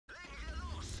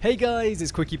Hey guys,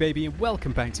 it's QuickyBaby and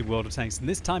welcome back to World of Tanks, and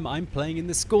this time I'm playing in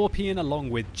the Skorpion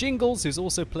along with Jingles, who's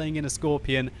also playing in a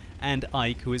Skorpion, and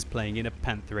Ike, who is playing in a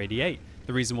Panther 88.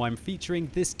 The reason why I'm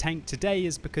featuring this tank today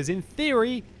is because in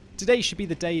theory, today should be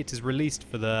the day it is released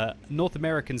for the North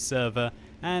American server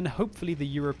and hopefully the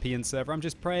European server. I'm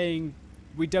just praying,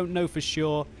 we don't know for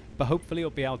sure, but hopefully it'll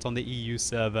be out on the EU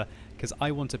server because I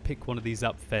want to pick one of these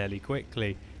up fairly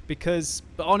quickly. Because,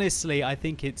 honestly, I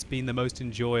think it's been the most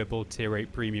enjoyable Tier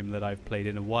 8 Premium that I've played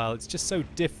in a while. It's just so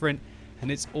different, and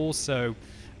it's also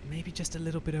maybe just a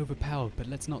little bit overpowered, but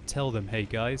let's not tell them, hey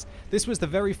guys. This was the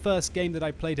very first game that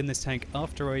I played in this tank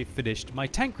after I finished my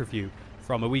tank review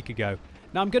from a week ago.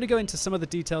 Now, I'm going to go into some of the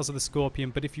details of the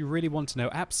Skorpion, but if you really want to know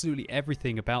absolutely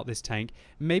everything about this tank,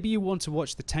 maybe you want to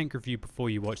watch the tank review before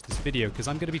you watch this video, because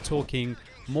I'm going to be talking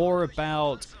more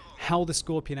about how the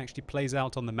Skorpion actually plays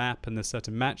out on the map and the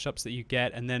certain matchups that you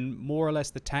get, and then more or less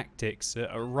the tactics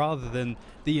rather than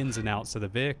the ins and outs of the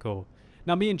vehicle.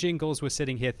 Now, me and Jingles were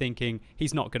sitting here thinking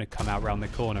he's not going to come out around the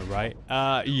corner, right?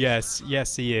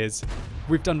 Yes he is.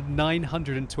 We've done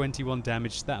 921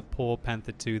 damage to that poor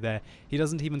Panther 2 there. He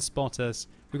doesn't even spot us.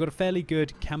 We've got a fairly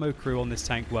good camo crew on this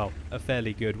tank. Well, a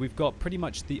fairly good. We've got pretty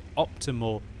much the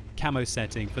optimal camo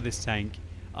setting for this tank,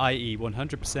 i.e.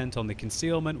 100% on the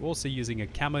concealment. We're also using a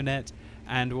camo net,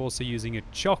 and we're also using a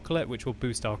chocolate, which will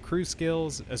boost our crew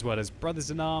skills, as well as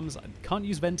brothers in arms. I can't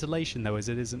use ventilation though, as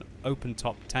it is an open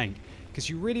top tank, because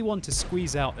you really want to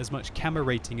squeeze out as much camo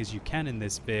rating as you can in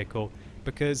this vehicle,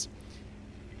 because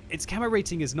its camo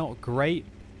rating is not great,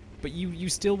 but you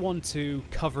still want to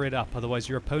cover it up, otherwise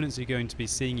your opponents are going to be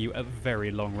seeing you at very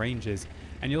long ranges.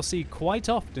 And you'll see quite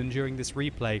often during this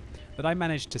replay that I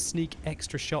managed to sneak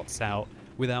extra shots out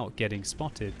without getting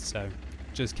spotted, so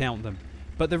just count them.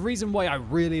 But the reason why I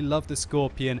really love the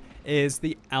Skorpion is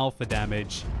the alpha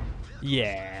damage.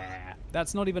 Yeah,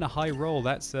 that's not even a high roll,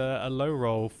 that's a low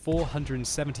roll.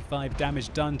 475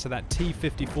 damage done to that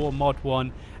T-54 Mod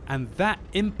 1, and that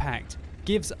impact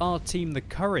gives our team the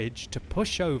courage to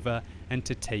push over and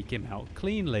to take him out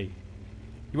cleanly.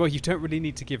 Well, you don't really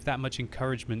need to give that much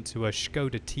encouragement to a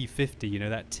Skoda T50, you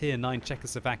know, that Tier 9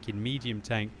 Czechoslovakian medium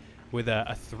tank with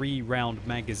a 3-round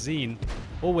magazine,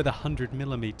 or with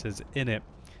 100mm in it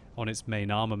on its main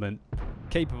armament,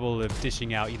 capable of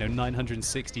dishing out, you know,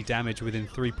 960 damage within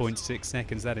 3.6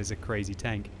 seconds. That is a crazy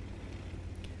tank.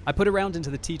 I put a round into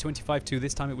the T25-2,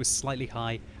 this time it was slightly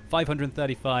high,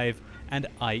 535, and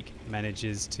Ike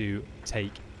manages to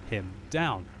take him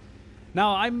down.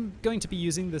 Now, I'm going to be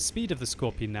using the speed of the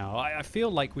Skorpion now. I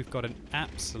feel like we've got an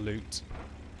absolute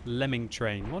lemming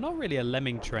train. Well, not really a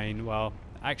lemming train, well,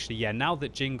 actually, yeah, now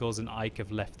that Jingles and Ike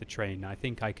have left the train, I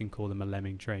think I can call them a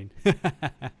lemming train.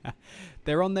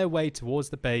 They're on their way towards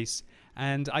the base,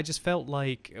 and I just felt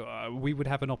like we would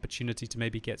have an opportunity to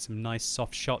maybe get some nice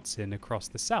soft shots in across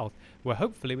the south, where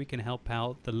hopefully we can help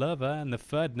out the Lerva and the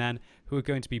Ferdinand, who are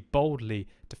going to be boldly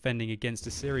defending against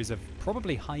a series of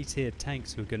probably high-tier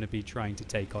tanks who are going to be trying to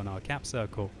take on our cap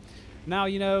circle. Now,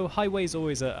 you know, Highway's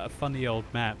always a funny old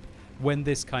map when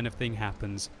this kind of thing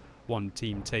happens. One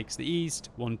team takes the east,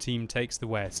 one team takes the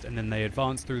west, and then they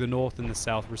advance through the north and the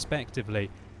south respectively.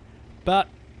 But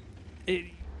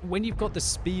when you've got the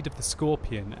speed of the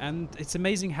Skorpion, and it's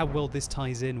amazing how well this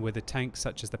ties in with a tank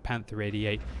such as the Panther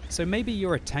 88. So maybe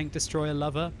you're a tank destroyer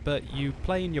lover, but you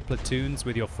play in your platoons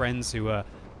with your friends who are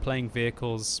playing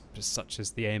vehicles such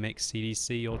as the AMX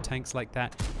CDC or tanks like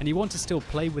that, and you want to still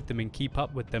play with them and keep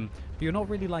up with them, but you're not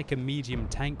really like a medium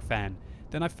tank fan.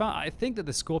 Then I think that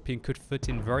the Skorpion could fit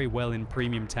in very well in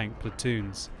premium tank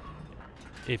platoons,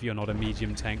 if you're not a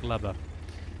medium tank lover.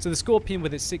 So the Skorpion,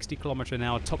 with its 60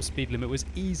 km/h top speed limit, was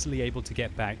easily able to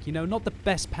get back. You know, not the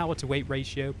best power to weight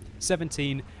ratio,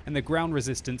 17, and the ground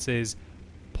resistance is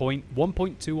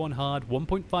 1.2 on hard,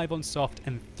 1.5 on soft,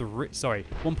 and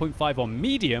 1.5 on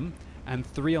medium, and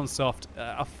 3 on soft,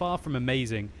 are far from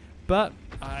amazing. But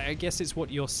I guess it's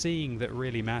what you're seeing that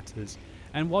really matters.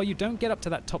 And while you don't get up to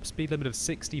that top speed limit of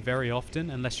 60 very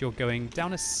often, unless you're going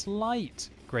down a slight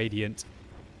gradient,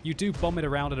 you do bomb it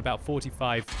around at about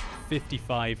 45,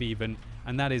 55 even,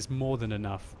 and that is more than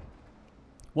enough.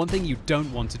 One thing you don't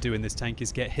want to do in this tank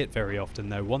is get hit very often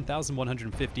though.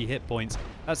 1,150 hit points,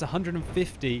 that's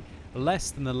 150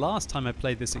 less than the last time I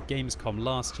played this at Gamescom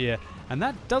last year, and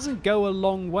that doesn't go a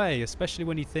long way, especially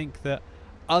when you think that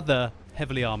other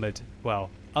heavily armored, well,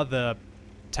 other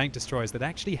tank destroyers that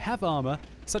actually have armor,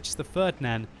 such as the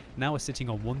Ferdinand, now are sitting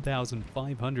on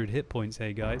 1,500 hit points,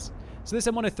 hey guys. So this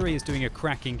M103 is doing a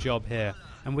cracking job here,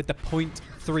 and with the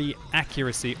 0.3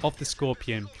 accuracy of the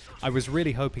Skorpion, I was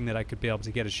really hoping that I could be able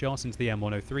to get a shot into the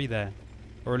M103 there.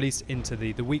 or at least into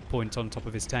the weak point on top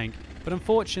of his tank. But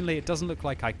unfortunately, it doesn't look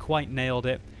like I quite nailed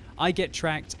it. I get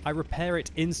tracked, I repair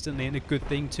it instantly, and a good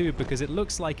thing too, because it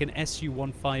looks like an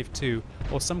Su-152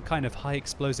 or some kind of high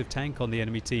explosive tank on the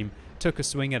enemy team took a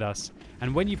swing at us.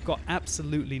 And when you've got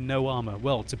absolutely no armor,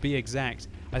 well, to be exact,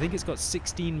 I think it's got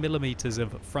 16mm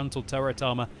of frontal turret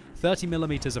armor,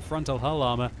 30mm of frontal hull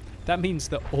armor. That means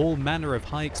that all manner of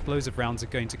high explosive rounds are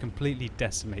going to completely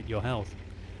decimate your health.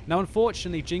 Now,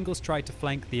 unfortunately, Jingles tried to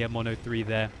flank the M103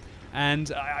 there,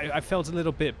 and I felt a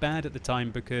little bit bad at the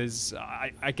time, because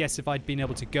I guess if I'd been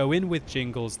able to go in with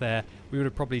Jingles there, we would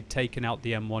have probably taken out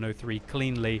the M103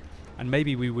 cleanly, and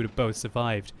maybe we would have both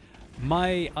survived.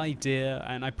 My idea,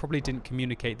 and I probably didn't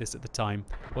communicate this at the time,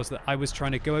 was that I was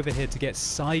trying to go over here to get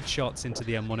side shots into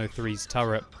the M103's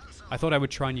turret. I thought I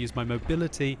would try and use my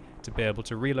mobility to be able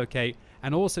to relocate,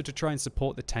 and also to try and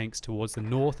support the tanks towards the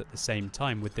north at the same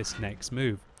time with this next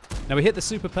move. Now we hit the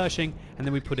Super Pershing, and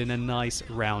then we put in a nice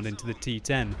round into the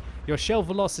T10. Your shell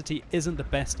velocity isn't the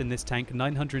best in this tank,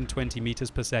 920 meters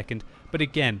per second, but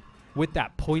again, with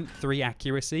that 0.3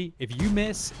 accuracy, if you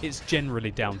miss, it's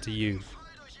generally down to you.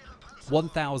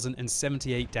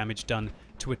 1078 damage done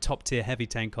to a top tier heavy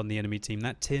tank on the enemy team.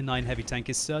 That tier 9 heavy tank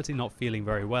is certainly not feeling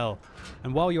very well.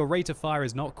 And while your rate of fire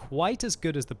is not quite as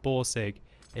good as the Borsig,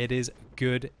 it is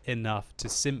good enough to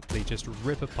simply just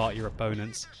rip apart your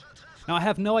opponents. Now, I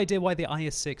have no idea why the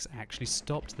IS-6 actually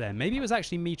stopped there. Maybe it was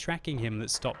actually me tracking him that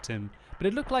stopped him, but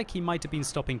it looked like he might have been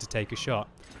stopping to take a shot.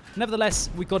 Nevertheless,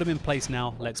 we got him in place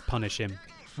now. Let's punish him.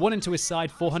 One into his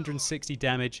side, 460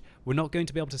 damage. We're not going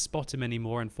to be able to spot him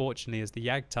anymore, unfortunately, as the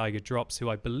Jagdtiger drops, who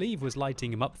I believe was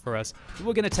lighting him up for us. But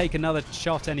we're going to take another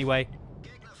shot anyway.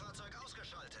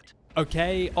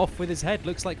 Okay, off with his head.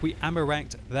 Looks like we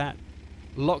ammo-ranked that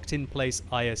locked in place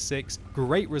IS-6.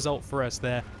 Great result for us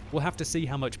there. We'll have to see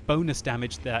how much bonus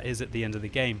damage that is at the end of the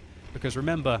game, because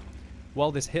remember,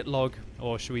 while this hit log,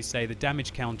 or should we say the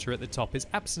damage counter at the top, is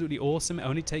absolutely awesome, it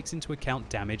only takes into account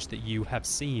damage that you have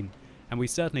seen, and we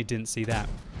certainly didn't see that.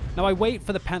 Now I wait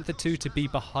for the Panther II to be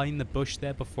behind the bush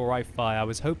there before I fire. I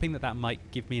was hoping that that might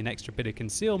give me an extra bit of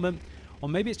concealment, or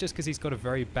maybe it's just because he's got a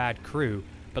very bad crew.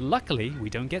 But luckily, we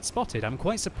don't get spotted. I'm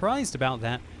quite surprised about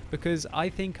that, because I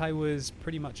think I was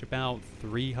pretty much about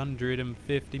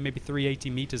 350, maybe 380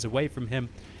 meters away from him.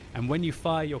 And when you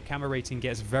fire, your camera rating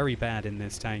gets very bad in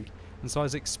this tank. And so I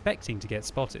was expecting to get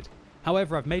spotted.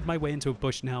 However, I've made my way into a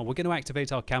bush now. We're going to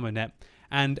activate our camo net,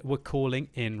 and we're calling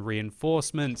in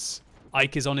reinforcements.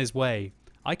 Ike is on his way.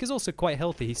 Ike is also quite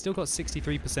healthy. He's still got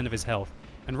 63% of his health.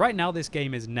 And right now, this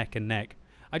game is neck and neck.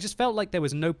 I just felt like there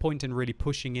was no point in really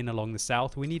pushing in along the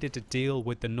south. We needed to deal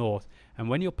with the north. And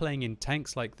when you're playing in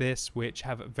tanks like this, which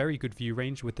have a very good view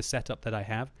range with the setup that I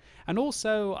have, and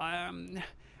also,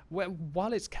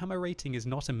 while its camo rating is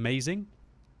not amazing,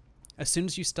 as soon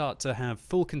as you start to have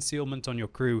full concealment on your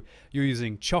crew, you're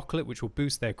using chocolate, which will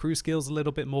boost their crew skills a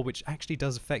little bit more, which actually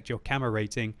does affect your camo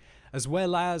rating, as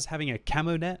well as having a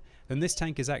camo net, then this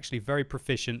tank is actually very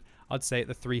proficient, I'd say at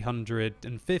the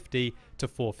 350 to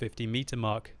 450 meter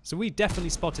mark. So we definitely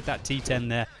spotted that T10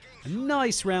 there. A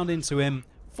nice round into him,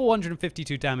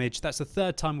 452 damage. That's the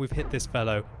third time we've hit this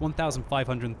fellow,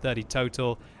 1,530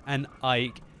 total, and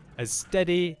Ike, as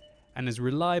steady and as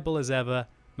reliable as ever,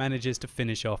 manages to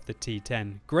finish off the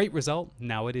T10. Great result.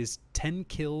 Now it is 10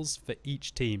 kills for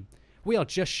each team. We are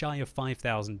just shy of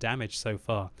 5,000 damage so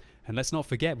far. And let's not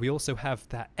forget, we also have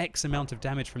that X amount of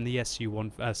damage from the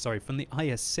from the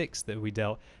IS-6 that we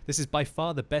dealt. This is by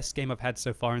far the best game I've had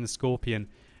so far in the Skorpion. And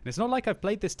it's not like I've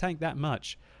played this tank that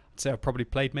much. I'd say I've probably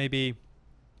played maybe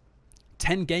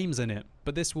 10 games in it.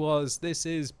 But this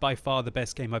is by far the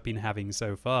best game I've been having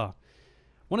so far.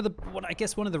 I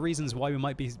guess one of the reasons why we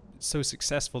might be so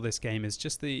successful this game is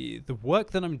just the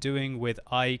work that I'm doing with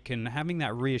Ike and having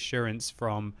that reassurance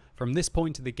from this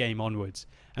point of the game onwards.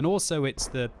 And also it's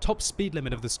the top speed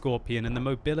limit of the Skorpion and the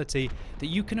mobility that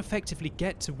you can effectively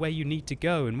get to where you need to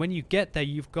go. And when you get there,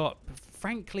 you've got,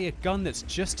 frankly, a gun that's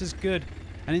just as good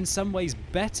and in some ways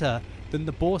better than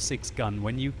the Borsig's gun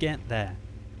when you get there.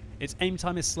 Its aim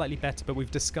time is slightly better, but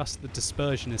we've discussed the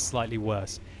dispersion is slightly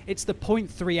worse. It's the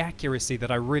 0.3 accuracy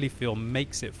that I really feel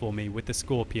makes it for me with the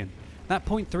Skorpion. That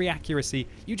 0.3 accuracy,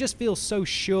 you just feel so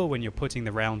sure when you're putting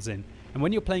the rounds in. And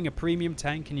when you're playing a premium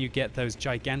tank and you get those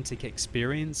gigantic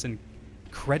experience and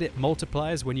credit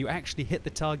multipliers when you actually hit the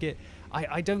target,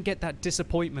 I don't get that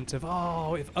disappointment of,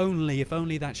 oh, if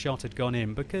only that shot had gone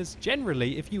in, because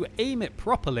generally, if you aim it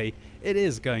properly, it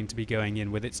is going to be going in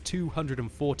with its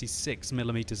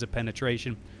 246mm of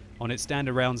penetration on its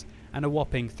standard rounds and a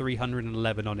whopping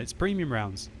 311 on its premium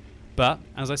rounds. But,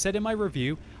 as I said in my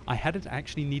review, I hadn't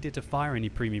actually needed to fire any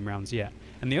premium rounds yet.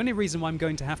 And the only reason why I'm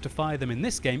going to have to fire them in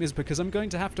this game is because I'm going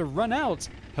to have to run out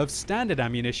of standard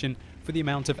ammunition for the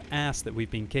amount of ass that we've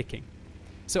been kicking.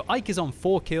 So Ike is on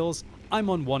 4 kills, I'm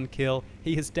on 1 kill,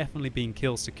 he has definitely been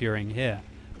kill securing here.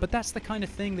 But that's the kind of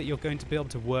thing that you're going to be able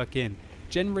to work in.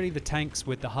 Generally the tanks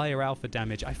with the higher alpha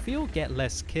damage I feel get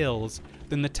less kills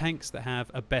than the tanks that have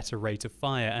a better rate of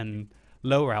fire and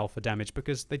lower alpha damage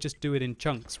because they just do it in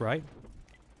chunks, right?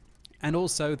 And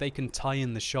also they can tie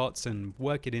in the shots and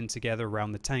work it in together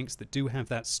around the tanks that do have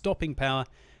that stopping power,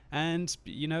 and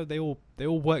you know, they all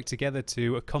work together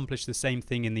to accomplish the same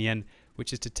thing in the end,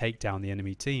 which is to take down the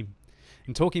enemy team.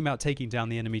 And talking about taking down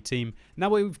the enemy team, now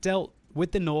we've dealt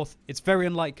with the north, it's very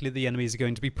unlikely the enemies are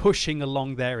going to be pushing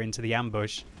along there into the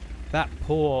ambush. That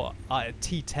poor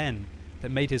T10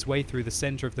 that made his way through the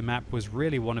center of the map was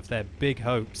really one of their big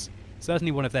hopes.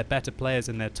 Certainly one of their better players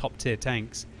in their top tier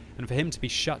tanks. And for him to be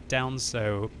shut down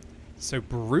so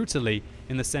brutally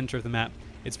in the center of the map,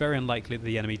 it's very unlikely that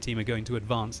the enemy team are going to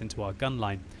advance into our gun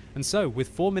line. And so, with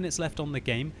 4 minutes left on the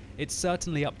game, it's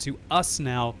certainly up to us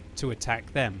now to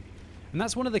attack them. And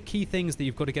that's one of the key things that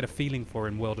you've got to get a feeling for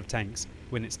in World of Tanks,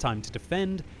 when it's time to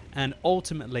defend, and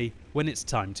ultimately when it's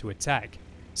time to attack.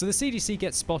 So the CDC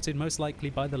gets spotted most likely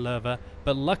by the Lerva,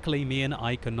 but luckily me and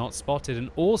Ike are not spotted, and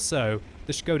also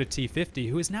the Skoda T50,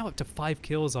 who is now up to 5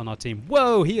 kills on our team.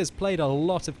 Whoa, he has played a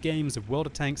lot of games of World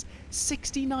of Tanks,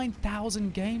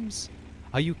 69,000 games?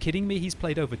 Are you kidding me? He's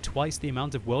played over twice the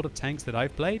amount of World of Tanks that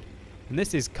I've played? And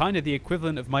this is kind of the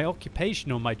equivalent of my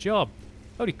occupation or my job.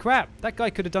 Holy crap, that guy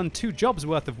could have done 2 jobs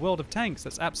worth of World of Tanks.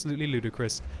 That's absolutely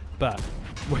ludicrous. But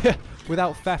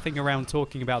without faffing around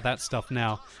talking about that stuff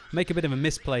now, make a bit of a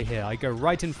misplay here. I go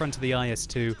right in front of the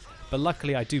IS-2, but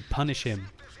luckily I do punish him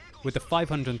with the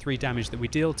 503 damage that we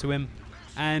deal to him,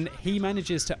 and he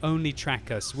manages to only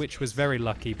track us, which was very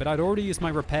lucky. But I'd already used my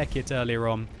repair kit earlier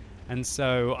on, and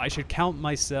so I should count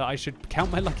my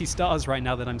lucky stars right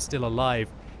now that I'm still alive,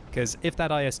 because if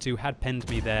that IS-2 had penned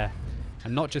me there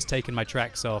and not just taken my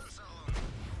tracks off,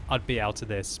 I'd be out of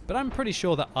this. But I'm pretty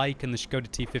sure that Ike and the Skoda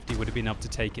T50 would have been able to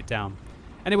take it down.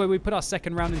 Anyway, we put our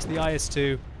second round into the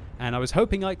IS-2, and I was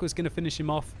hoping Ike was going to finish him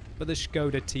off, but the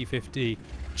Skoda T50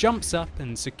 jumps up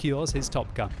and secures his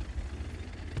top gun.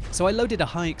 So I loaded a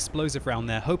high explosive round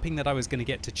there, hoping that I was going to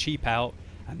get to cheap out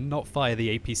and not fire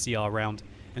the APCR round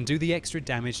and do the extra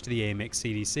damage to the AMX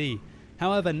CDC.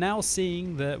 However, now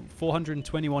seeing that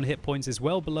 421 hit points is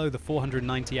well below the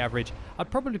 490 average,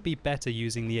 I'd probably be better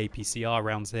using the APCR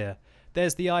rounds here.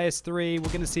 There's the IS-3, we're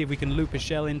going to see if we can loop a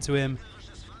shell into him.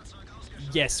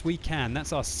 Yes, we can.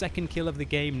 That's our second kill of the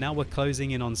game. Now we're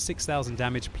closing in on 6,000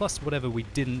 damage plus whatever we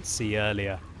didn't see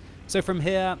earlier. So from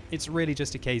here, it's really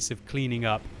just a case of cleaning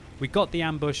up. We got the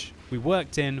ambush, we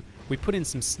worked in, we put in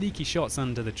some sneaky shots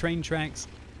under the train tracks,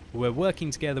 we're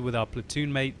working together with our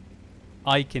platoon mate,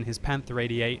 Ike in his Panther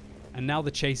 88, and now the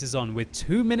chase is on. With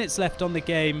 2 minutes left on the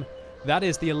game, that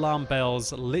is the alarm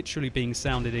bells literally being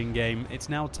sounded in-game. It's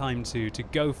now time to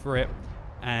go for it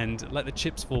and let the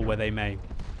chips fall where they may.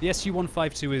 The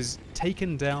SU-152 is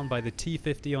taken down by the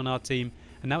T-50 on our team,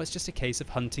 and now it's just a case of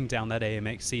hunting down that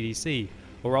AMX CDC,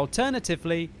 or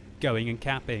alternatively, going and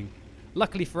capping.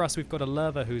 Luckily for us, we've got a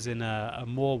Lerva who's in a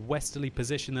more westerly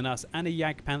position than us, and a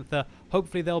Yak Panther.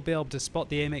 Hopefully they'll be able to spot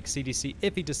the AMX CDC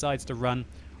if he decides to run,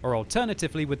 or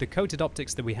alternatively, with the coated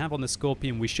optics that we have on the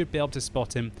Skorpion, we should be able to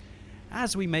spot him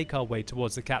as we make our way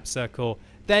towards the cap circle.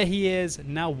 There he is,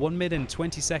 now 1 minute and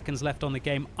 20 seconds left on the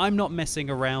game. I'm not messing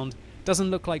around. Doesn't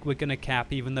look like we're going to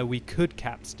cap, even though we could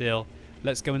cap still.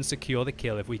 Let's go and secure the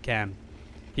kill if we can.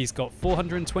 He's got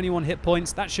 421 hit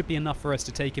points. That should be enough for us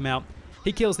to take him out.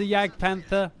 He kills the Yag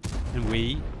Panther, and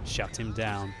we shut him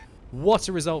down. What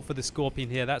a result for the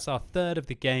Skorpion here. That's our third of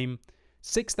the game.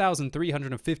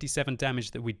 6,357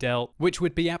 damage that we dealt, which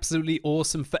would be absolutely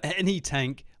awesome for any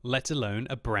tank, let alone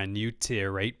a brand new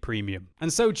tier 8 premium.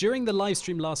 And so during the live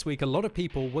stream last week, a lot of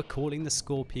people were calling the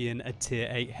Skorpion a tier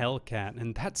 8 Hellcat,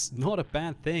 and that's not a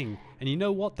bad thing. And you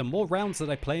know what? The more rounds that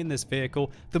I play in this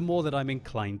vehicle, the more that I'm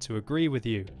inclined to agree with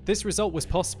you. This result was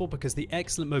possible because the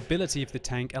excellent mobility of the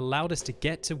tank allowed us to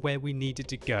get to where we needed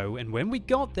to go, and when we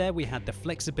got there, we had the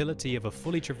flexibility of a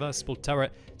fully traversable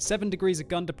turret, 7 degrees of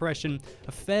gun depression,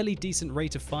 a fairly decent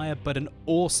rate of fire, but an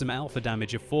awesome alpha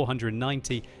damage of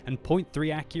 490 and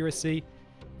 0.3 accuracy.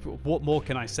 what more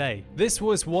can I say? This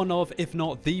was one of, if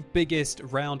not the biggest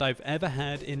round I've ever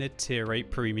had in a tier 8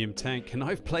 premium tank, and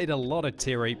I've played a lot of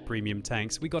tier 8 premium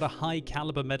tanks. We got a high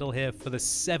caliber medal here for the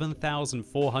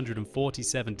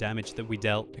 7,447 damage that we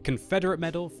dealt, a Confederate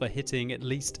medal for hitting at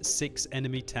least 6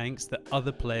 enemy tanks that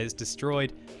other players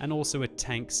destroyed, and also a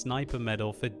tank sniper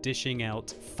medal for dishing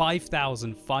out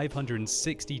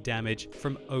 5,560 damage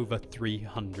from over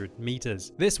 300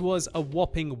 meters. This was a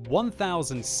whopping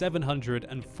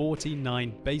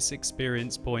 1,749 base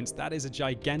experience points. That is a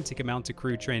gigantic amount of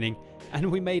crew training,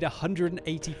 and we made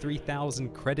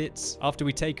 183,000 credits. After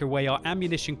we take away our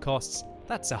ammunition costs,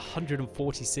 that's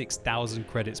 146,000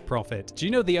 credits profit. Do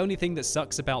you know the only thing that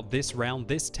sucks about this round,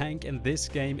 this tank, and this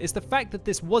game is the fact that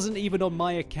this wasn't even on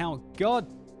my account. God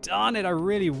darn it, I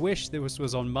really wish this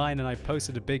was on mine and I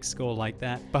posted a big score like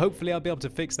that. But hopefully I'll be able to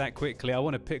fix that quickly. I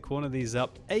want to pick one of these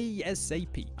up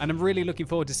ASAP. And I'm really looking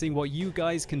forward to seeing what you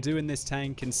guys can do in this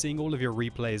tank and seeing all of your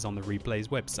replays on the Replays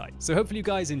website. So hopefully you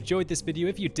guys enjoyed this video.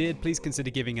 If you did, please consider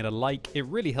giving it a like. It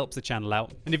really helps the channel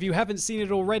out. And if you haven't seen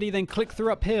it already, then click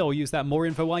through up here or use that more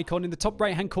info icon in the top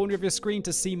right hand corner of your screen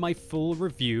to see my full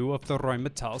review of the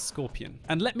Rheinmetall Skorpion.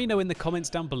 And let me know in the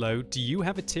comments down below, do you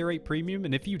have a tier 8 premium?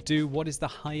 And if you do, what is the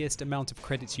highest amount of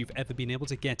credits you've ever been able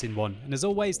to get in one? And as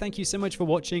always, thank you so much for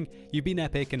watching. You've been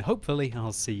epic, and hopefully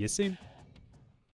I'll see you soon.